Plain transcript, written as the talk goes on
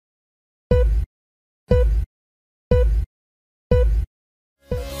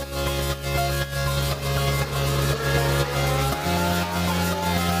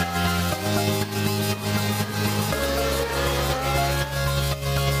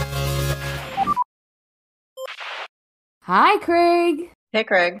Hi, Craig. Hey,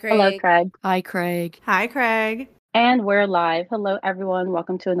 Craig. Hello, Craig. Craig. Hi, Craig. Hi, Craig. And we're live. Hello, everyone.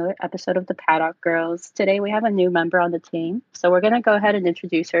 Welcome to another episode of the Paddock Girls. Today we have a new member on the team, so we're going to go ahead and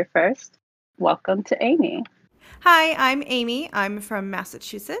introduce her first. Welcome to Amy. Hi, I'm Amy. I'm from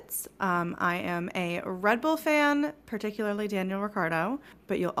Massachusetts. I am a Red Bull fan, particularly Daniel Ricciardo,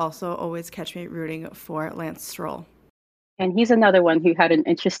 but you'll also always catch me rooting for Lance Stroll. And he's another one who had an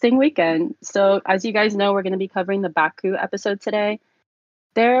interesting weekend. So, as you guys know, we're going to be covering the Baku episode today.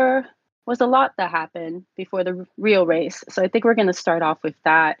 There was a lot that happened before the real race. So, I think we're going to start off with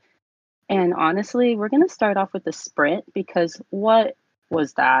that. And honestly, we're going to start off with the sprint because what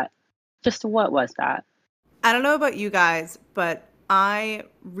was that? Just what was that? I don't know about you guys, but I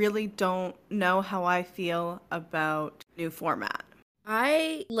really don't know how I feel about new format.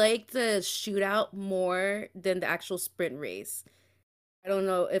 I like the shootout more than the actual sprint race. I don't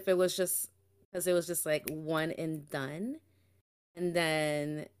know if it was just because it was just like one and done. And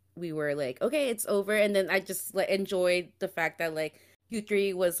then we were like, okay, it's over. And then I just like enjoyed the fact that like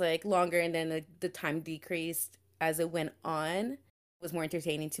Q3 was like longer and then the time decreased as it went on. It was more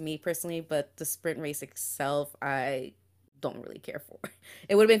entertaining to me personally, but the sprint race itself, I don't really care for.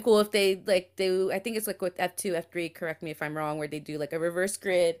 It would have been cool if they like do I think it's like with F2, F3, correct me if I'm wrong, where they do like a reverse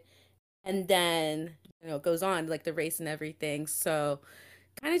grid and then it goes on like the race and everything. So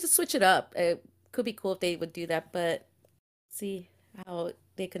kind of just switch it up. It could be cool if they would do that, but see how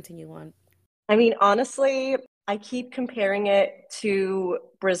they continue on. I mean, honestly, I keep comparing it to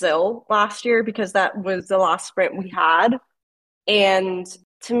Brazil last year because that was the last sprint we had. And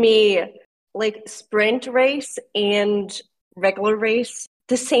to me, like sprint race and regular race,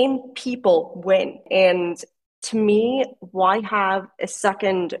 the same people win. And to me, why have a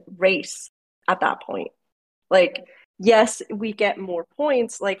second race at that point? Like, yes, we get more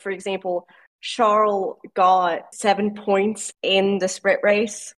points. Like, for example, Charles got 7 points in the sprint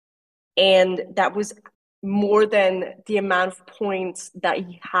race, and that was more than the amount of points that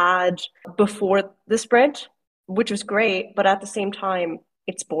he had before the sprint, which was great. But at the same time,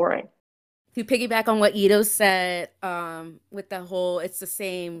 it's boring. To piggyback on what Ito said, with the whole it's the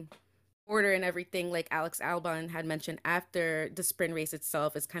same order and everything, like Alex Albon had mentioned after the sprint race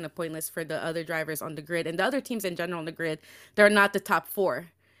itself, is kind of pointless for the other drivers on the grid and the other teams in general on the grid. They're not the top four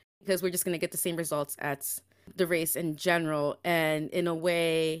because we're just gonna get the same results at the race in general. And in a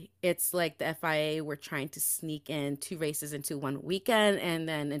way, it's like the FIA were trying to sneak in two races into one weekend and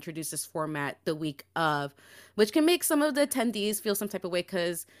then introduce this format the week of, which can make some of the attendees feel some type of way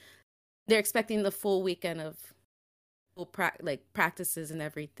because they're expecting the full weekend of full practices and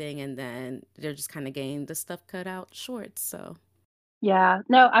everything, and then they're just kind of getting the stuff cut out short. So Yeah,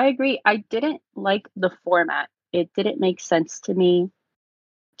 no, I agree. I didn't like the format. It didn't make sense to me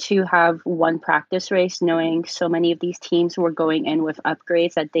to have one practice race, knowing so many of these teams were going in with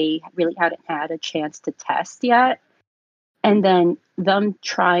upgrades that they really hadn't had a chance to test yet. And then them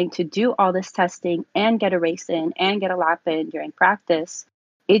trying to do all this testing and get a race in and get a lap in during practice,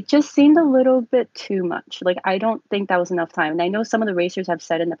 it just seemed a little bit too much. Like, I don't think that was enough time. And I know some of the racers have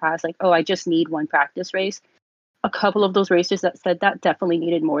said in the past, like, oh, I just need one practice race. A couple of those racers that said that definitely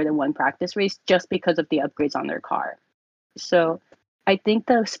needed more than one practice race just because of the upgrades on their car. So I think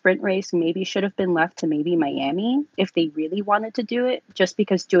the sprint race maybe should have been left to maybe Miami if they really wanted to do it, just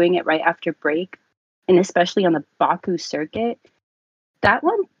because doing it right after break, and especially on the Baku circuit, that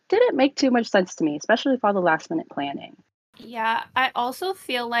one didn't make too much sense to me, especially with all the last minute planning. Yeah, I also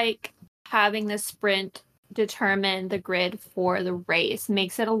feel like having the sprint determine the grid for the race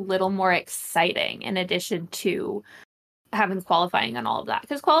makes it a little more exciting in addition to having qualifying and all of that.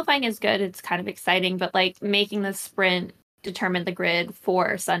 Because qualifying is good, it's kind of exciting, but like making the sprint determine the grid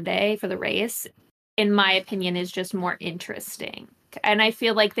for Sunday for the race, in my opinion, is just more interesting. And I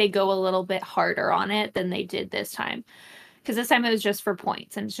feel like they go a little bit harder on it than they did this time. Because this time it was just for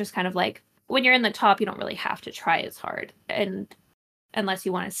points, and it's just kind of like when you're in the top, you don't really have to try as hard, and unless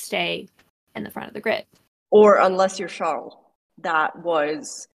you want to stay in the front of the grid. Or unless you're Charles, that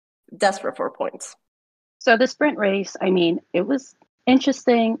was desperate for points. So the sprint race, I mean, it was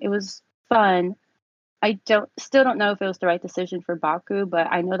interesting, it was fun. I don't still don't know if it was the right decision for Baku, but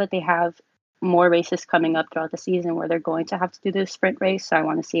I know that they have more races coming up throughout the season where they're going to have to do the sprint race, so I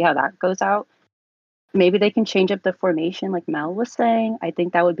want to see how that goes out. Maybe they can change up the formation like Mel was saying. I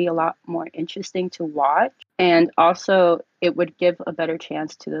think that would be a lot more interesting to watch. And also, it would give a better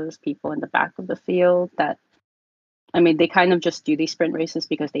chance to those people in the back of the field that, I mean, they kind of just do these sprint races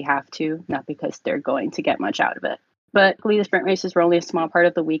because they have to, not because they're going to get much out of it. But luckily, the sprint races were only a small part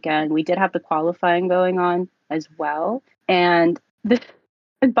of the weekend. We did have the qualifying going on as well. And the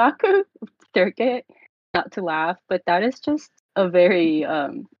Baku circuit, not to laugh, but that is just a very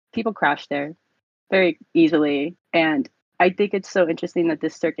people crash there very easily. And I think it's so interesting that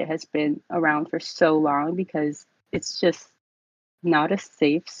this circuit has been around for so long because it's just not a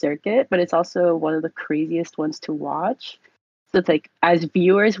safe circuit, but it's also one of the craziest ones to watch. So it's like, as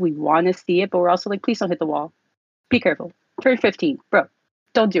viewers, we want to see it, but we're also like, please don't hit the wall. Be careful. Turn 15, bro.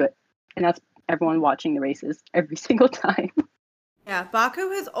 Don't do it. And that's everyone watching the races every single time. Yeah,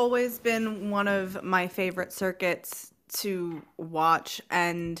 Baku has always been one of my favorite circuits to watch,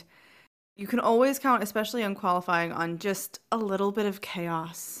 and you can always count, especially on qualifying, on just a little bit of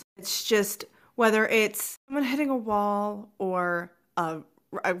chaos. It's just whether it's someone hitting a wall or a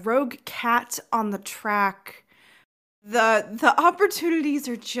rogue cat on the track, the opportunities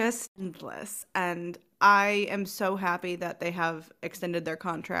are just endless. And I am so happy that they have extended their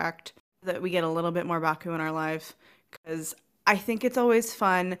contract, that we get a little bit more Baku in our life, because I think it's always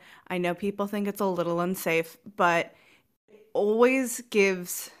fun. I know people think it's a little unsafe, but it always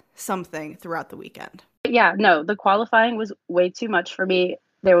gives something throughout the weekend. Yeah, no, the qualifying was way too much for me.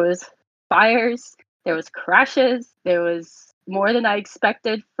 There was fires, there was crashes, there was more than I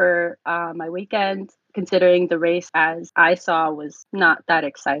expected for my weekend, considering the race as I saw was not that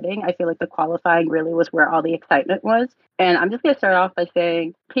exciting. I feel like the qualifying really was where all the excitement was. And I'm just going to start off by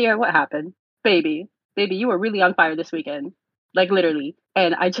saying, Pierre, what happened? Baby, you were really on fire this weekend. Like literally.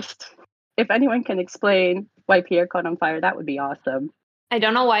 And if anyone can explain why Pierre caught on fire, that would be awesome. I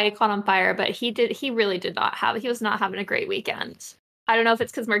don't know why he caught on fire, but he really did not he was not having a great weekend. I don't know if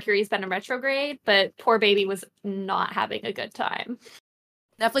it's because Mercury's been in retrograde, but poor baby was not having a good time.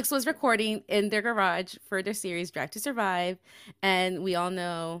 Netflix was recording in their garage for their series Drive to Survive, and we all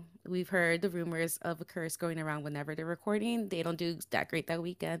know, we've heard the rumors of a curse going around whenever they're recording. They don't do that great that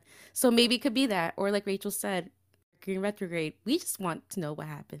weekend. So maybe it could be that, or like Rachel said, Mercury in retrograde. We just want to know what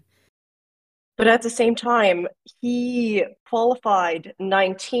happened. But at the same time, he qualified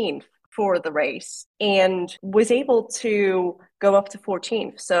 19th for the race and was able to go up to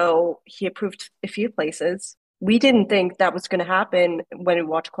 14th. So he improved a few places. We didn't think that was going to happen when we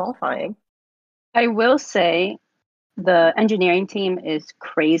watched qualifying. I will say the engineering team is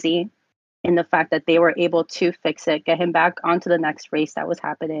crazy in the fact that they were able to fix it, get him back onto the next race that was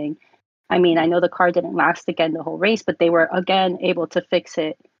happening. I mean, I know the car didn't last again the whole race, but they were again able to fix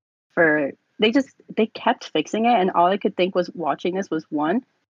it they kept fixing it, and all I could think was watching this was, one,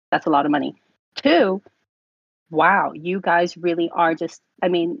 that's a lot of money. Two, wow, you guys really are just, I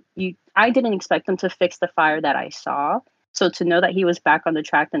mean, I didn't expect them to fix the fire that I saw. So to know that he was back on the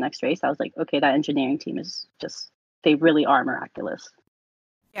track the next race, I was like, okay, that engineering team is just, they really are miraculous.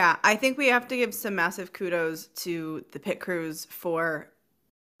 Yeah, I think we have to give some massive kudos to the pit crews for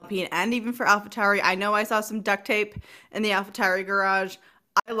Alpine and even for AlphaTauri. I know I saw some duct tape in the AlphaTauri garage.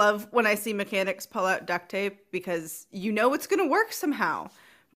 I love when I see mechanics pull out duct tape because you know it's going to work somehow.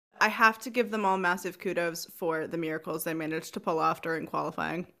 I have to give them all massive kudos for the miracles they managed to pull off during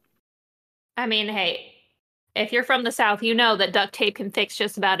qualifying. I mean, hey, if you're from the South, you know that duct tape can fix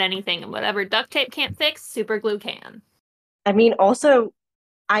just about anything, and whatever duct tape can't fix, super glue can. I mean, also,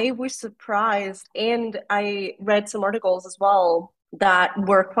 I was surprised, and I read some articles as well that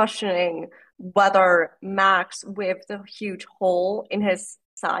were questioning whether Max, with the huge hole in his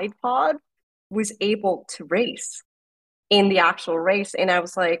side pod, was able to race in the actual race. And I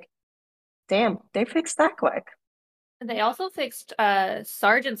was like, damn, they fixed that quick. They also fixed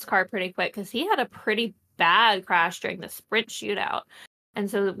Sargent's car pretty quick because he had a pretty bad crash during the sprint shootout. And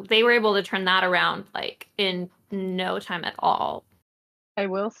so they were able to turn that around like in no time at all. I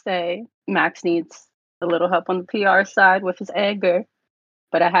will say Max needs a little help on the PR side with his anger,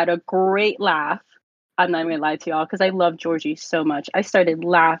 but I had a great laugh. I'm not even gonna lie to y'all because I love Georgie so much. I started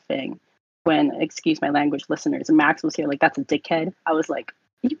laughing when, excuse my language, listeners, Max was here like, that's a dickhead. I was like,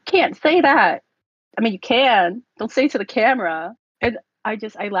 you can't say that. I mean, you can. Don't say it to the camera. And I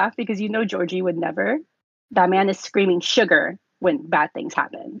laughed because Georgie would never. That man is screaming sugar when bad things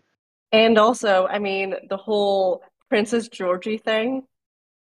happen. And also, I mean, the whole Princess Georgie thing.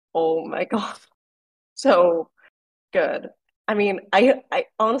 Oh my God. So good. I mean, I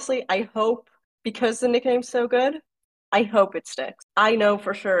honestly, I hope, because the nickname's so good, I hope it sticks. I know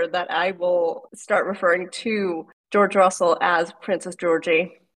for sure that I will start referring to George Russell as Princess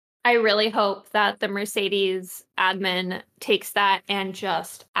Georgie. I really hope that the Mercedes admin takes that and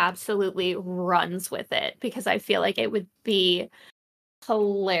just absolutely runs with it, because I feel like it would be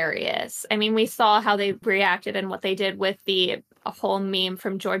hilarious. I mean, we saw how they reacted and what they did with a whole meme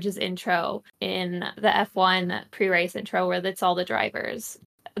from George's intro in the F1 pre-race intro where it's all the drivers.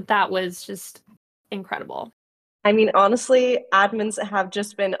 That was just incredible. I mean, honestly, admins have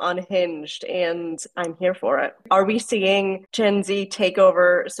just been unhinged, and I'm here for it. Are we seeing Gen Z take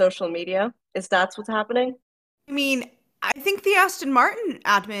over social media? Is that what's happening? I mean, I think the Aston Martin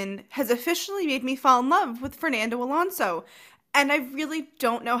admin has officially made me fall in love with Fernando Alonso. And I really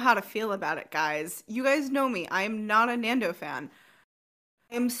don't know how to feel about it, guys. You guys know me. I am not a Nando fan.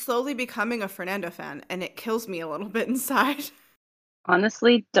 I am slowly becoming a Fernando fan, and it kills me a little bit inside.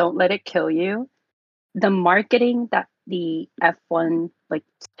 Honestly, don't let it kill you. The marketing that the F1 like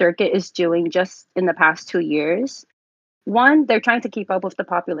circuit is doing just in the past 2 years, one, they're trying to keep up with the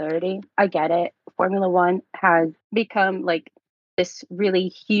popularity. I get it. Formula One has become like this really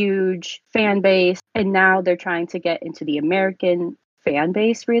huge fan base, and now they're trying to get into the American fan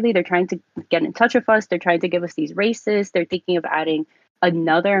base, really. They're trying to get in touch with us. They're trying to give us these races. They're thinking of adding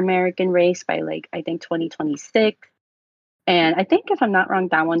another American race by like, I think 2026. And I think if I'm not wrong,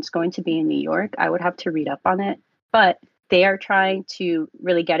 that one's going to be in New York. I would have to read up on it. But they are trying to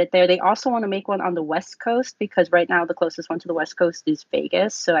really get it there. They also want to make one on the West Coast because right now the closest one to the West Coast is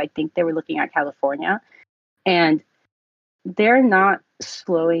Vegas. So I think they were looking at California. And they're not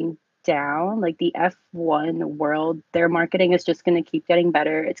slowing down. Like the F1 world, their marketing is just going to keep getting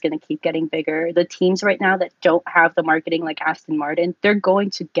better. It's going to keep getting bigger. The teams right now that don't have the marketing, like Aston Martin, they're going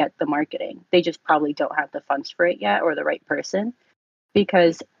to get the marketing. They just probably don't have the funds for it yet or the right person.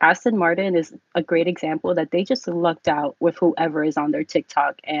 Because Aston Martin is a great example that they just lucked out with whoever is on their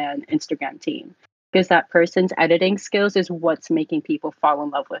TikTok and Instagram team. Because that person's editing skills is what's making people fall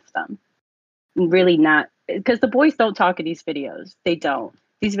in love with them. Really not because the boys don't talk in these videos. They don't.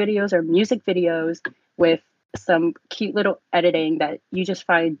 These videos are music videos with some cute little editing that you just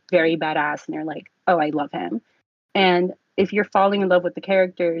find very badass and you're like, oh, I love him. And if you're falling in love with the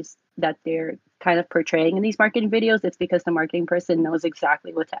characters that they're kind of portraying in these marketing videos, it's because the marketing person knows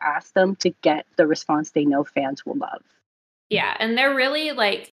exactly what to ask them to get the response they know fans will love. Yeah, and they're really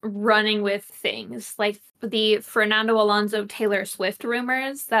like running with things like the Fernando Alonso Taylor Swift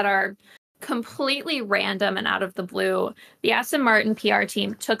rumors that are completely random and out of the blue. The Aston Martin PR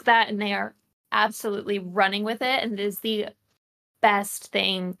team took that and they are absolutely running with it. And it is the best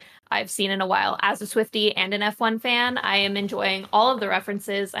thing I've seen in a while. As a Swiftie and an F1 fan, I am enjoying all of the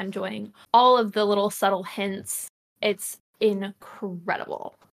references. I'm enjoying all of the little subtle hints. It's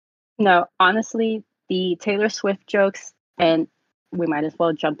incredible. No, honestly, the Taylor Swift jokes, and we might as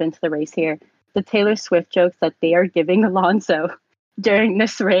well jump into the race here. The Taylor Swift jokes that they are giving Alonso during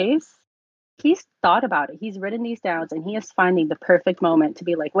this race, he's thought about it. He's written these down and he is finding the perfect moment to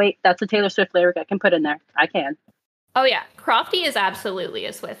be like, wait, that's a Taylor Swift lyric I can put in there. I can. Oh yeah, Crofty is absolutely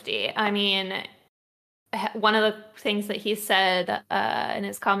a Swiftie. I mean, one of the things that he said in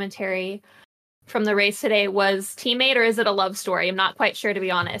his commentary from the race today was teammate or is it a love story? I'm not quite sure, to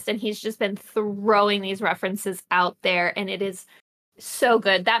be honest. And he's just been throwing these references out there and it is so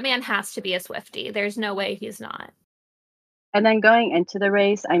good. That man has to be a Swiftie. There's no way he's not. And then going into the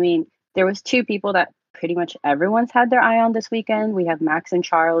race, I mean, there was two people that pretty much everyone's had their eye on this weekend. We have Max and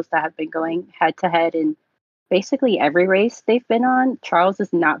Charles that have been going head to head in basically every race they've been on. Charles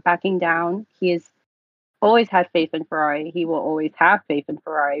is not backing down. He has always had faith in Ferrari. He will always have faith in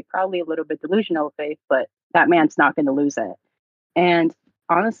Ferrari, probably a little bit delusional faith, but that man's not going to lose it. And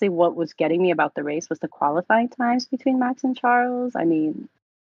honestly, what was getting me about the race was the qualifying times between Max and Charles. I mean,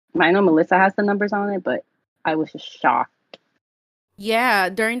 I know Melissa has the numbers on it, but I was just shocked. Yeah,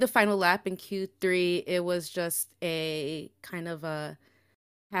 during the final lap in Q3, it was just a kind of a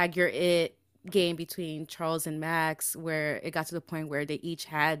tag your it game between Charles and Max, where it got to the point where they each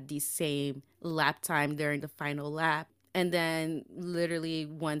had the same lap time during the final lap. And then literally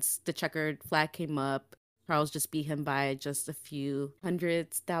once the checkered flag came up, Charles just beat him by just a few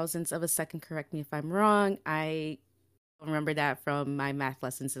hundreds, thousands of a second. Correct me if I'm wrong. I remember that from my math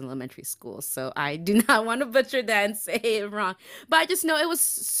lessons in elementary school. So I do not want to butcher that and say it wrong. But I just know it was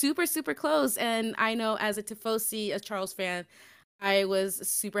super, super close. And I know as a Tifosi, a Charles fan, I was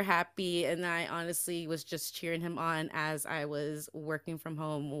super happy. And I honestly was just cheering him on as I was working from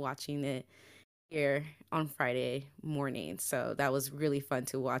home, watching it here on Friday morning. So that was really fun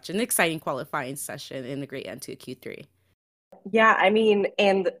to watch. An exciting qualifying session in the great end to Q3. Yeah, I mean,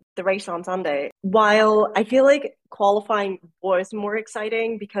 and the race on Sunday. While I feel like qualifying was more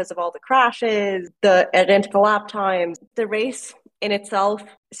exciting because of all the crashes, the identical lap times, the race in itself,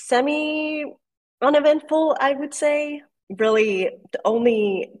 semi uneventful, I would say. Really, the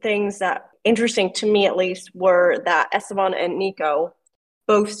only things that interesting to me at least were that Esteban and Nico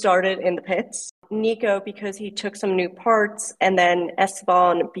both started in the pits. Nico because he took some new parts, and then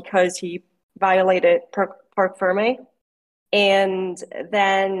Esteban because he violated parc ferme. And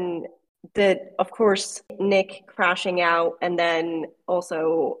then of course, Nick crashing out and then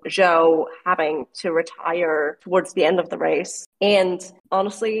also Zhou having to retire towards the end of the race. And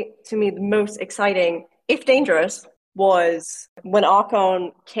honestly, to me, the most exciting, if dangerous, was when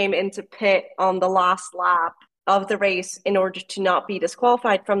Ocon came into pit on the last lap of the race in order to not be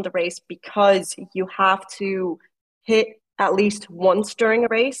disqualified from the race, because you have to hit at least once during a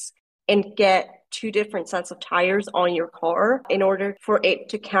race and get two different sets of tires on your car in order for it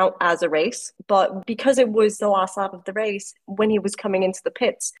to count as a race. But because it was the last lap of the race, when he was coming into the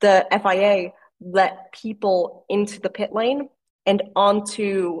pits, the FIA let people into the pit lane and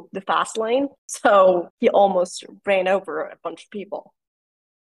onto the fast lane. So he almost ran over a bunch of people.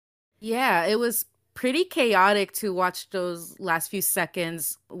 Yeah, it was pretty chaotic to watch those last few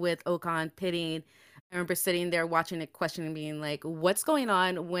seconds with Ocon pitting. I remember sitting there watching it, questioning, being like, what's going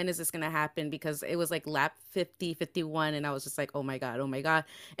on? When is this going to happen? Because it was like lap 50, 51, and I was just like, oh my God, oh my God.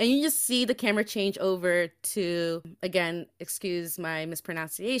 And you just see the camera change over to, again, excuse my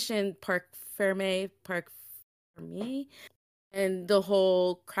mispronunciation, Park Ferme, and the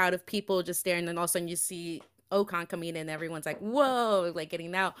whole crowd of people just staring. And then all of a sudden you see Ocon coming in and everyone's like, whoa, like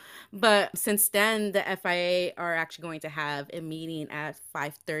getting out. But since then, the FIA are actually going to have a meeting at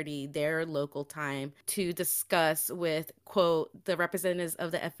 5:30 their local time to discuss with, quote, the representatives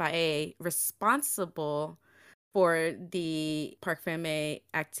of the FIA responsible for the Parc Fermé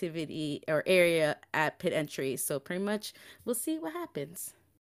activity or area at pit entry. So pretty much we'll see what happens.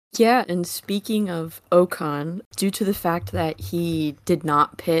 Yeah, and speaking of Ocon, due to the fact that he did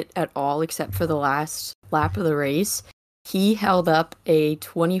not pit at all except for the last lap of the race, he held up a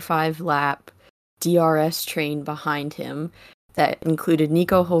 25-lap DRS train behind him that included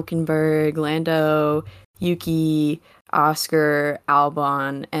Nico Hulkenberg, Lando, Yuki, Oscar,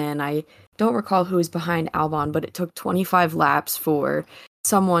 Albon, and I don't recall who was behind Albon, but it took 25 laps for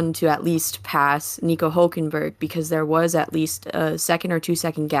someone to at least pass Nico Hulkenberg, because there was at least a 2 or 2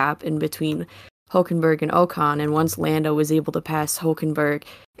 second gap in between Hulkenberg and Ocon, and once Lando was able to pass Hulkenberg,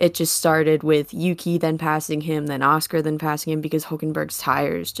 it just started with Yuki then passing him, then Oscar then passing him, because Hulkenberg's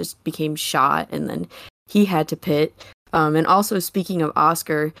tires just became shot, and then he had to pit. And also, speaking of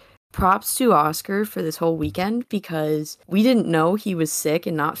Oscar, props to Oscar for this whole weekend, because we didn't know he was sick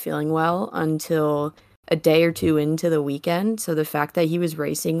and not feeling well until a day or two into the weekend. So the fact that he was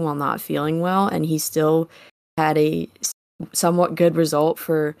racing while not feeling well and he still had a somewhat good result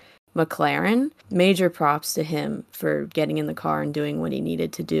for McLaren, major props to him for getting in the car and doing what he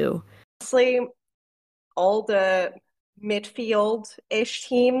needed to do. Honestly, all the midfield-ish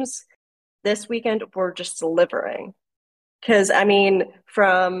teams this weekend were just delivering. Because, I mean,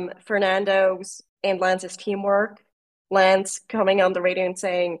 from Fernando's and Lance's teamwork, Lance coming on the radio and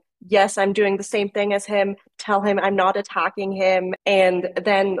saying, yes, I'm doing the same thing as him, tell him I'm not attacking him. And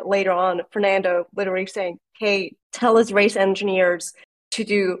then later on, Fernando literally saying, hey, tell his race engineers to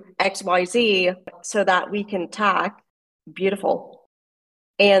do XYZ so that we can attack. Beautiful.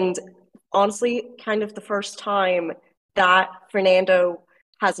 And honestly, kind of the first time that Fernando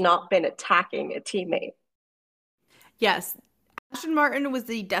has not been attacking a teammate. Yes, Aston Martin was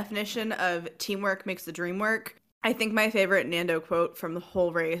the definition of teamwork makes the dream work. I think my favorite Nando quote from the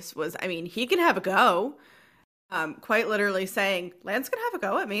whole race was, I mean, he can have a go. Quite literally saying, Lance can have a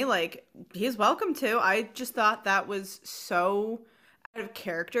go at me. Like, he's welcome to. I just thought that was so out of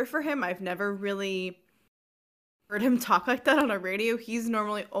character for him. I've never really heard him talk like that on a radio. He's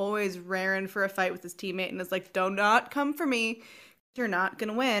normally always raring for a fight with his teammate and is like, do not come for me. You're not going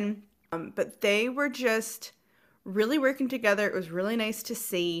to win. But they were just really working together. It was really nice to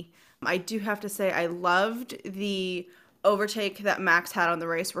see. I do have to say I loved the overtake that Max had on the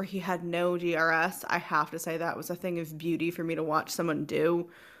race where he had no DRS. I have to say that was a thing of beauty for me to watch someone do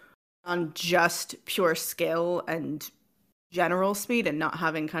on just pure skill and general speed and not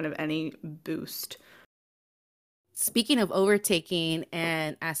having kind of any boost. Speaking of overtaking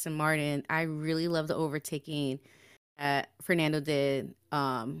and Aston Martin, I really love the overtaking that Fernando did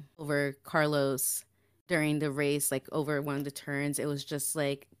over Carlos during the race, like over one of the turns. It was just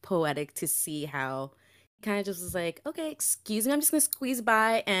like poetic to see how he kind of just was like, okay, excuse me, I'm just gonna squeeze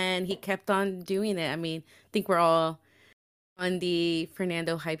by, and he kept on doing it. I mean, I think we're all on the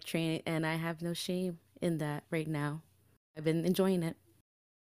Fernando hype train, and I have no shame in that right now. I've been enjoying it.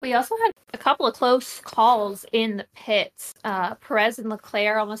 We also had a couple of close calls in the pits. Perez and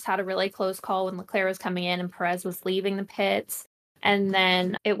Leclerc almost had a really close call when Leclerc was coming in and Perez was leaving the pits. And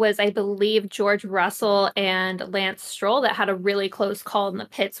then it was, I believe, George Russell and Lance Stroll that had a really close call in the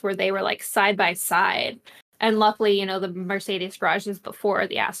pits where they were like side by side. And luckily, you know, the Mercedes garage is before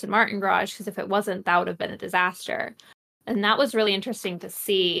the Aston Martin garage, because if it wasn't, that would have been a disaster. And that was really interesting to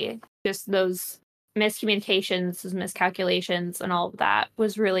see. just those miscommunications, those miscalculations, and all of that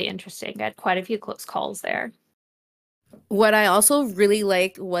was really interesting. I had quite a few close calls there. What I also really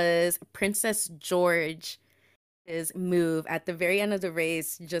liked was Princess George. His move at the very end of the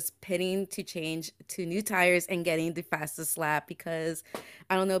race, just pitting to change to new tires and getting the fastest lap, because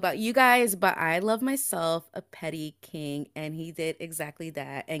I don't know about you guys, but I love myself a petty king, and he did exactly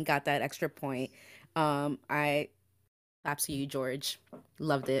that and got that extra point. I claps to you, George.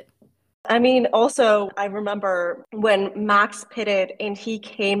 Loved it. I mean, also, I remember when Max pitted and he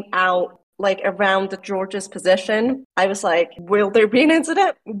came out like around George's position, I was like, will there be an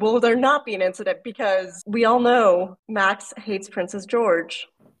incident? Will there not be an incident? Because we all know Max hates Princess George.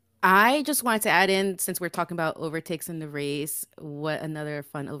 I just wanted to add in, since we're talking about overtakes in the race, what another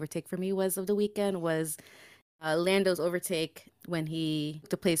fun overtake for me was of the weekend was Lando's overtake when he took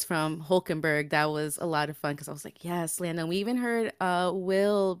the place from Hulkenberg. That was a lot of fun because I was like, yes, Lando. We even heard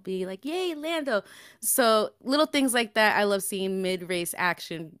Will be like, yay, Lando. So little things like that. I love seeing mid-race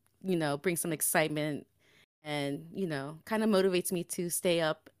action, bring some excitement and, kind of motivates me to stay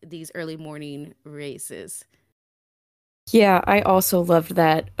up these early morning races. Yeah, I also loved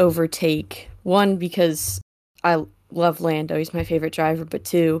that overtake. One, because I love Lando, he's my favorite driver, but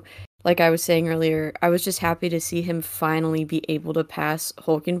two, like I was saying earlier, I was just happy to see him finally be able to pass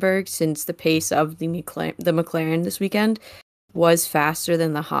Hulkenberg, since the pace of the McLaren this weekend was faster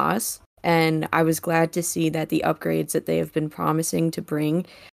than the Haas. And I was glad to see that the upgrades that they have been promising to bring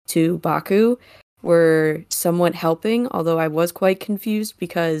to Baku were somewhat helping, although I was quite confused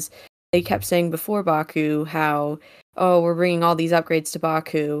because they kept saying before Baku how, oh, we're bringing all these upgrades to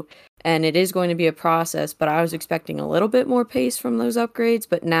Baku, and it is going to be a process, but I was expecting a little bit more pace from those upgrades,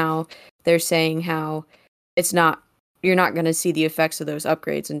 but now they're saying how you're not going to see the effects of those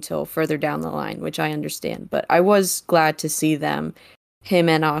upgrades until further down the line, which I understand. But I was glad to see him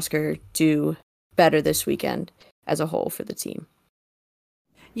and Oscar, do better this weekend as a whole for the team.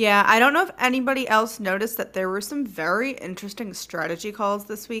 Yeah, I don't know if anybody else noticed that there were some very interesting strategy calls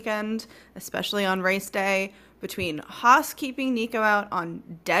this weekend, especially on race day, between Haas keeping Nico out on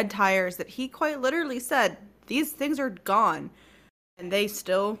dead tires that he quite literally said, these things are gone. And they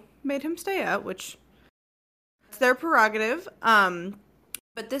still made him stay out, which is their prerogative.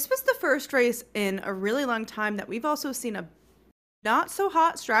 But this was the first race in a really long time that we've also seen a not so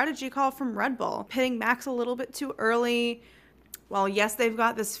hot strategy call from Red Bull, pitting Max a little bit too early. While yes, they've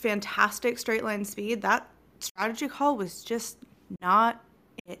got this fantastic straight line speed, that strategy call was just not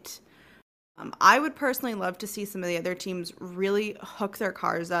it. I would personally love to see some of the other teams really hook their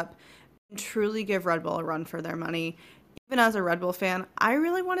cars up and truly give Red Bull a run for their money. Even as a Red Bull fan, I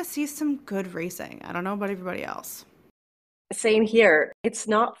really want to see some good racing. I don't know about everybody else. Same here. It's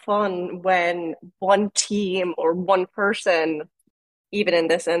not fun when one team or one person, even in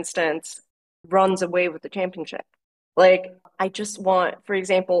this instance, runs away with the championship. Like, I just want, for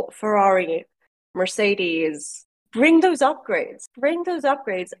example, Ferrari, Mercedes, bring those upgrades. Bring those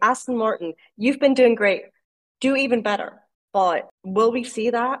upgrades. Aston Martin, you've been doing great. Do even better. But will we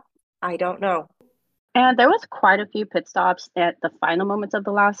see that? I don't know. And there was quite a few pit stops at the final moments of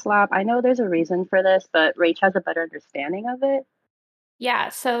the last lap. I know there's a reason for this, but Rach has a better understanding of it. Yeah,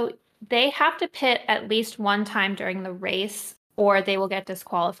 so they have to pit at least one time during the race or they will get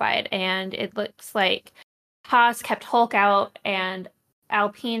disqualified. And it looks like Haas kept Hulk out and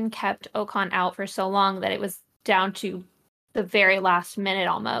Alpine kept Ocon out for so long that it was down to the very last minute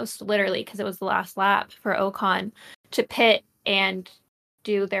almost, literally, because it was the last lap for Ocon to pit and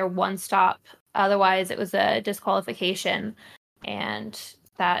do their one stop. Otherwise, it was a disqualification, and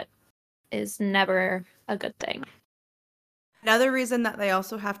that is never a good thing. Another reason that they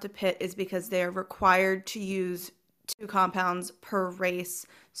also have to pit is because they are required to use 2 compounds per race.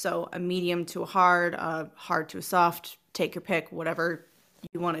 So a medium to a hard to a soft, take your pick, whatever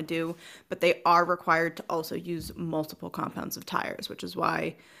you want to do. But they are required to also use multiple compounds of tires, which is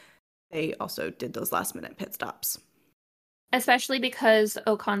why they also did those last minute pit stops. Especially because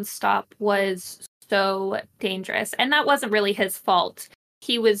Ocon's stop was so dangerous. And that wasn't really his fault.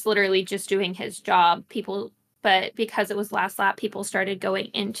 He was literally just doing his job. But because it was last lap, people started going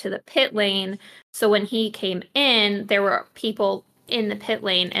into the pit lane. So when he came in, there were people in the pit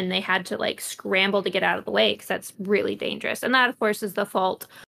lane and they had to scramble to get out of the way because that's really dangerous. And that, of course, is the fault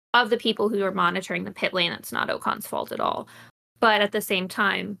of the people who are monitoring the pit lane. It's not Ocon's fault at all. But at the same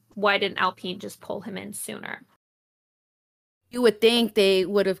time, why didn't Alpine just pull him in sooner? You would think they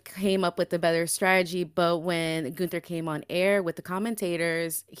would have came up with a better strategy, but when Gunther came on air with the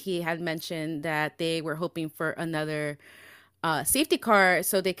commentators, he had mentioned that they were hoping for another safety car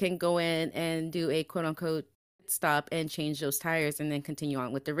so they can go in and do a quote-unquote pit stop and change those tires and then continue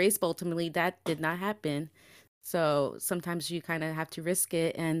on with the race. But ultimately, that did not happen. So sometimes you kind of have to risk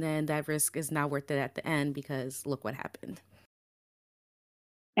it, and then that risk is not worth it at the end because look what happened.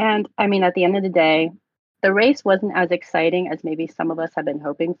 And I mean, at the end of the day, the race wasn't as exciting as maybe some of us have been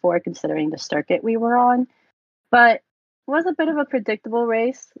hoping for, considering the circuit we were on, but it was a bit of a predictable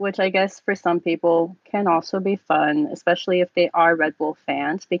race, which I guess for some people can also be fun, especially if they are Red Bull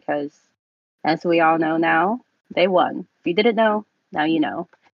fans, because as we all know now, they won. If you didn't know, now you know.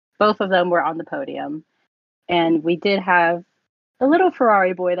 Both of them were on the podium. And we did have a little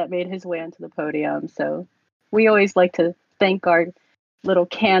Ferrari boy that made his way onto the podium. So we always like to thank our little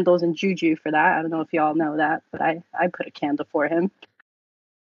candles and juju for that. I don't know if y'all know that, but I put a candle for him.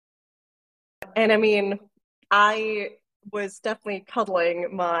 And I mean, I was definitely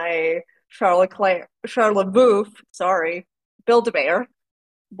cuddling my Charlotte Booth, sorry, Build-A-Bear,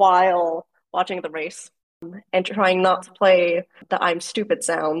 while watching the race and trying not to play the I'm stupid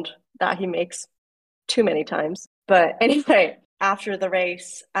sound that he makes too many times. But anyway, after the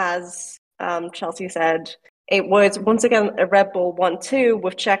race, as Chelsea said, it was once again a Red Bull 1-2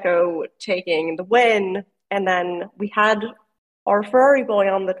 with Checo taking the win. And then we had our Ferrari boy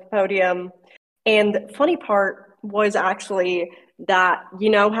on the podium. And the funny part was actually that, you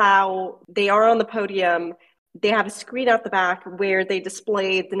know how they are on the podium, they have a screen at the back where they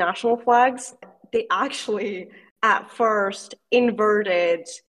displayed the national flags. They actually, at first, inverted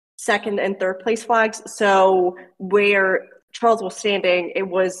second and third place flags. So where Charles was standing, it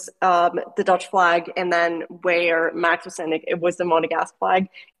was the Dutch flag, and then where Max was standing, it was the Monegasque flag.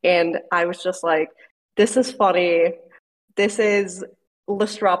 And I was just like, this is funny. This is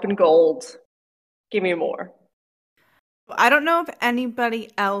Lestrop in gold. Give me more. I don't know if anybody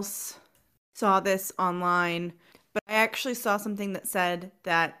else saw this online, but I actually saw something that said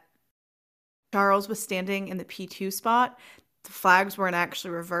that Charles was standing in the P2 spot. The flags weren't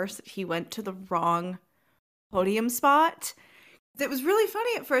actually reversed. He went to the wrong podium spot. It was really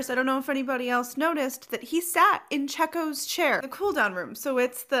funny at first. I don't know if anybody else noticed that he sat in Checo's chair, the cool down room. So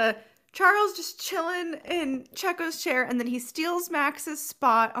it's the Charles just chilling in Checo's chair, and then he steals Max's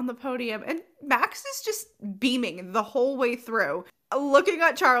spot on the podium, and Max is just beaming the whole way through, looking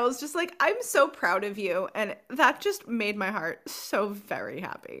at Charles just like, I'm so proud of you. And that just made my heart so very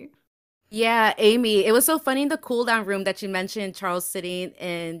happy. Yeah, Amy, it was so funny in the cool down room that you mentioned Charles sitting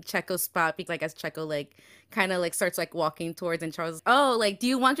in Checo's spot because like as Checo like kind of like starts like walking towards and Charles, oh, like, do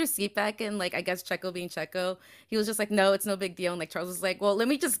you want your seat back? And like I guess Checo being Checo, he was just like, no, it's no big deal. And like Charles was like, well, let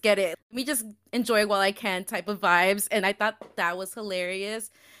me just get it. Let me just enjoy it while I can type of vibes. And I thought that was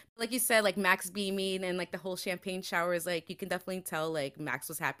hilarious. Like you said, like Max beaming and like the whole champagne shower is like you can definitely tell like Max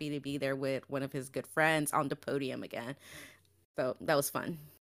was happy to be there with one of his good friends on the podium again. So that was fun.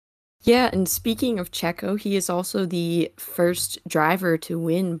 Yeah, and speaking of Checo, he is also the first driver to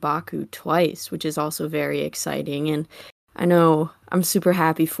win Baku twice, which is also very exciting. And I know I'm super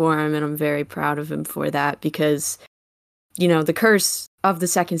happy for him and I'm very proud of him for that because, you know, the curse of the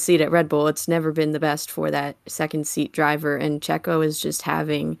second seat at Red Bull, it's never been the best for that second seat driver. And Checo is just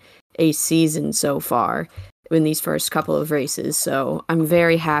having a season so far in these first couple of races. So I'm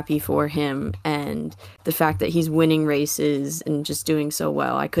very happy for him, and the fact that he's winning races and just doing so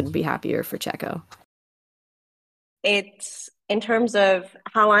well, I couldn't be happier for Checo. It's in terms of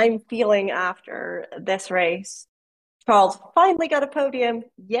how I'm feeling after this race. Charles finally got a podium,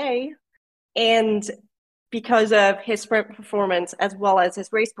 yay! And because of his sprint performance as well as his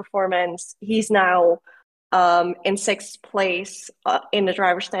race performance, he's now in sixth place in the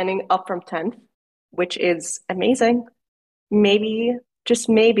driver's standing, up from 10th, which is amazing. Maybe, just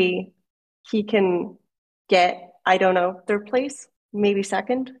maybe, he can get, I don't know, third place, maybe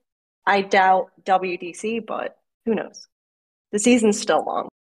second. I doubt WDC, but who knows? The season's still long.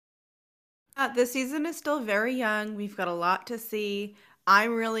 The season is still very young. We've got a lot to see.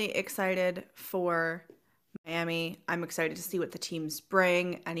 I'm really excited for Miami. I'm excited to see what the teams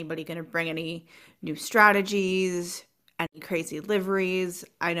bring. Anybody going to bring any new strategies, any crazy liveries?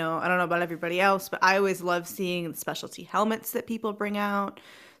 I don't know about everybody else, but I always love seeing the specialty helmets that people bring out.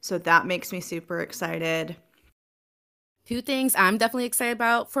 So that makes me super excited. Two things I'm definitely excited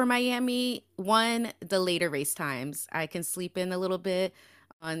about for Miami. One, the later race times. I can sleep in a little bit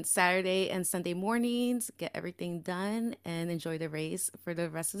on Saturday and Sunday mornings, get everything done, and enjoy the race for the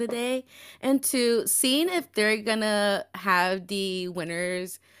rest of the day. And two, seeing if they're gonna have the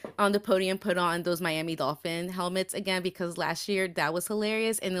winners on the podium put on those Miami Dolphin helmets again, because last year that was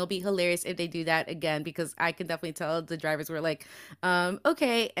hilarious, and it'll be hilarious if they do that again, because I can definitely tell the drivers were like,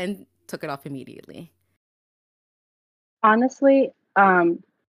 okay, and took it off immediately. Honestly,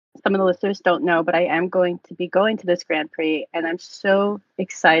 some of the listeners don't know, but I am going to be going to this Grand Prix, and I'm so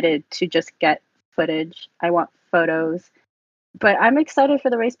excited to just get footage. I want photos. But I'm excited for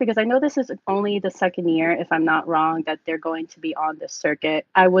the race because I know this is only the second year, if I'm not wrong, that they're going to be on this circuit.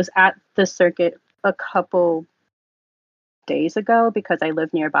 I was at the circuit a couple days ago because I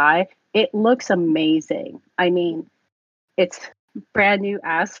live nearby. It looks amazing. I mean, it's brand new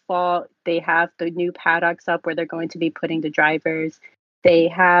asphalt. They have the new paddocks up where they're going to be putting the drivers. They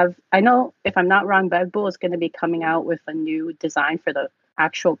have, I know if I'm not wrong, Red Bull is going to be coming out with a new design for the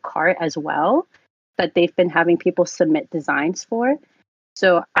actual cart as well that they've been having people submit designs for.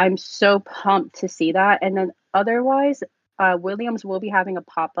 So I'm so pumped to see that. And then otherwise, Williams will be having a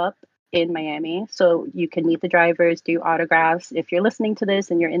pop up in Miami. So you can meet the drivers, do autographs. If you're listening to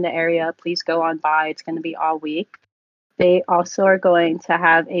this and you're in the area, please go on by. It's going to be all week. They also are going to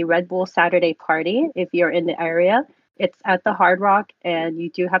have a Red Bull Saturday party if you're in the area. It's at the Hard Rock, and you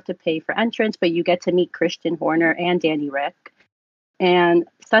do have to pay for entrance, but you get to meet Christian Horner and Danny Rick. And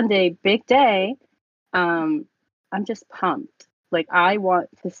Sunday, big day. I'm just pumped. Like, I want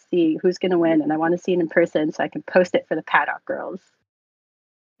to see who's going to win, and I want to see it in person so I can post it for the Paddock girls.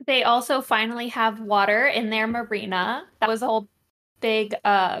 They also finally have water in their marina. That was a whole big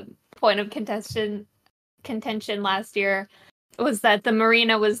point of contention last year, was that the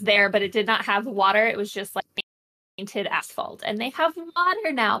marina was there, but it did not have water. It was just like painted asphalt. And they have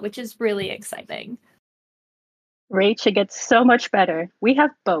water now, which is really exciting. Rach, gets so much better. We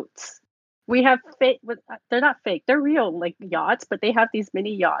have boats. We have fake, they're not fake, they're real, like yachts, but they have these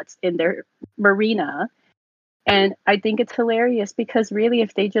mini yachts in their marina. And I think it's hilarious because really,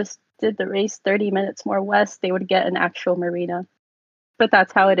 if they just did the race 30 minutes more west, they would get an actual marina. But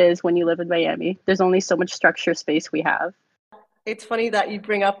that's how it is when you live in Miami. There's only so much structure space we have. It's funny that you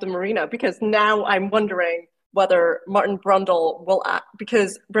bring up the marina because now I'm wondering whether Martin Brundle will act,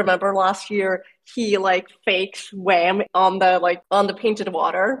 because remember last year he like fake swam on the painted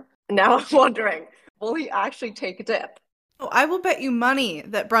water. Now I'm wondering, will he actually take a dip? Oh, I will bet you money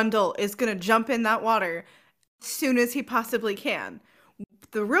that Brundle is going to jump in that water as soon as he possibly can.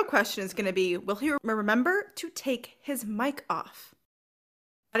 The real question is going to be, will he remember to take his mic off?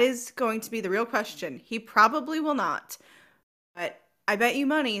 That is going to be the real question. He probably will not. But I bet you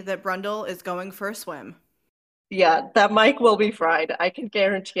money that Brundle is going for a swim. Yeah, that mic will be fried. I can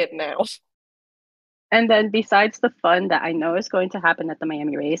guarantee it now. And then besides the fun that I know is going to happen at the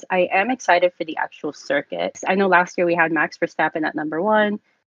Miami race, I am excited for the actual circuit. I know last year we had Max Verstappen at number 1.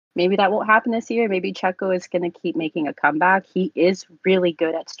 Maybe that won't happen this year. Maybe Checo is going to keep making a comeback. He is really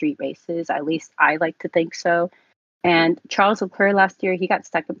good at street races. At least I like to think so. And Charles Leclerc last year, he got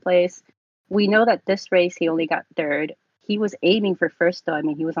second place. We know that this race, he only got third. He was aiming for first, though. I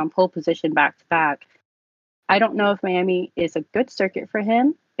mean, he was on pole position back to back. I don't know if Miami is a good circuit for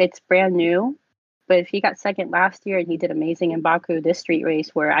him. It's brand new. But if he got second last year and he did amazing in Baku, this street race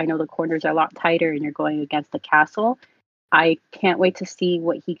where I know the corners are a lot tighter and you're going against the castle, I can't wait to see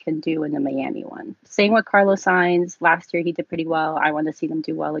what he can do in the Miami one. Same with Carlos Sainz. Last year he did pretty well. I want to see them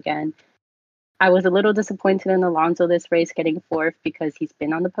do well again. I was a little disappointed in Alonso this race getting fourth because he's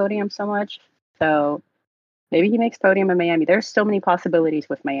been on the podium so much. So maybe he makes podium in Miami. There's so many possibilities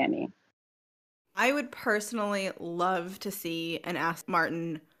with Miami. I would personally love to see an Aston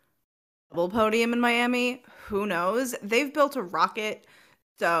Martin double podium in Miami. Who knows? They've built a rocket.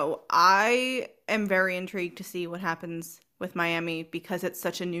 So I am very intrigued to see what happens with Miami because it's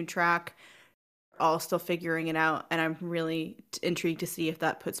such a new track. We're all still figuring it out. And I'm really intrigued to see if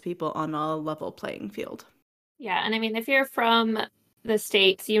that puts people on a level playing field. Yeah. And I mean, if you're from the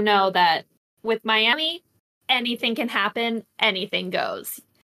States, you know that with Miami, anything can happen, anything goes.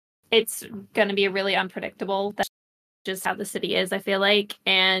 It's going to be really unpredictable. That's just how the city is, I feel like.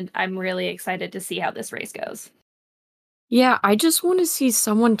 And I'm really excited to see how this race goes. Yeah, I just want to see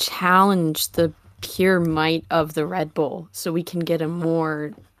someone challenge the pure might of the Red Bull so we can get a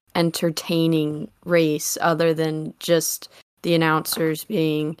more entertaining race other than just the announcers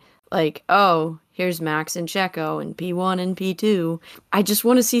being like, oh, here's Max and Checo and P1 and P2. I just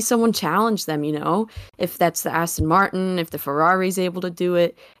want to see someone challenge them, you know, if that's the Aston Martin, if the Ferrari's able to do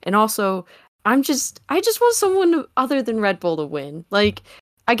it. And also, I just want someone other than Red Bull to win. Like,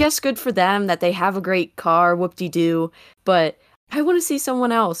 I guess good for them that they have a great car, whoop-de-doo, but I want to see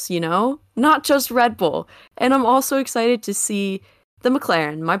someone else, you know? Not just Red Bull. And I'm also excited to see the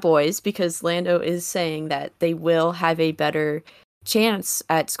McLaren, my boys, because Lando is saying that they will have a better chance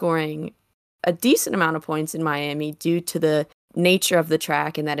at scoring a decent amount of points in Miami due to the nature of the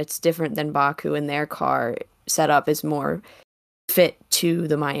track and that it's different than Baku and their car setup is more fit to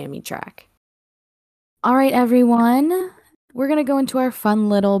the Miami track. All right, everyone. We're going to go into our fun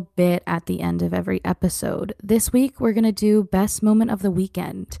little bit at the end of every episode. This week, we're going to do best moment of the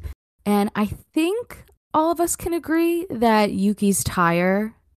weekend. And I think all of us can agree that Yuki's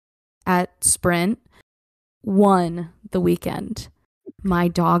tire at Sprint won the weekend. My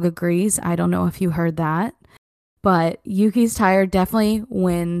dog agrees. I don't know if you heard that. But Yuki's tire definitely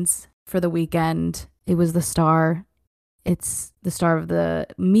wins for the weekend. It was the star. It's the star of the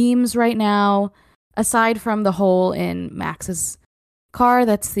memes right now. Aside from the hole in Max's car,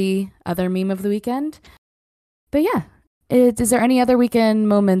 that's the other meme of the weekend. But yeah, is there any other weekend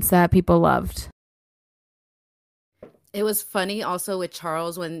moments that people loved? It was funny also with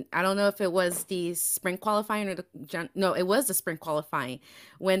Charles when, I don't know if it was the sprint qualifying or it was the sprint qualifying,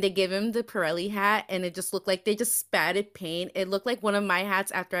 when they gave him the Pirelli hat and it just looked like they just spatted paint. It looked like one of my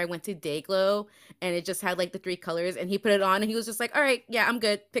hats after I went to Dayglow, and it just had like the 3 colors, and he put it on and he was just like, all right, yeah, I'm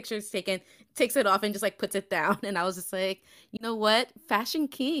good. Picture's taken, takes it off and just like puts it down. And I was just like, you know what? Fashion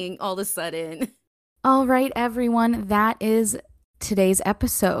king all of a sudden. All right, everyone, that is today's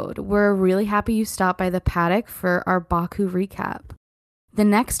episode. We're really happy you stopped by the paddock for our Baku recap. The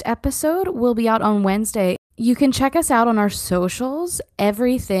next episode will be out on Wednesday. You can check us out on our socials.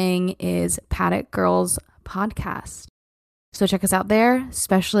 Everything is Paddock Girls Podcast. So check us out there,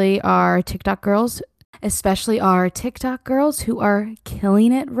 especially our TikTok girls who are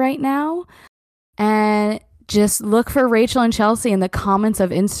killing it right now. And just look for Rachel and Chelsea in the comments of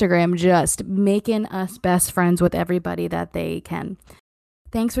Instagram, just making us best friends with everybody that they can.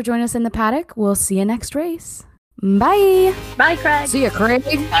 Thanks for joining us in the paddock. We'll see you next race. Bye. Bye, Craig. See ya, Craig.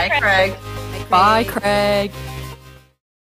 Bye, Craig. Bye, Craig.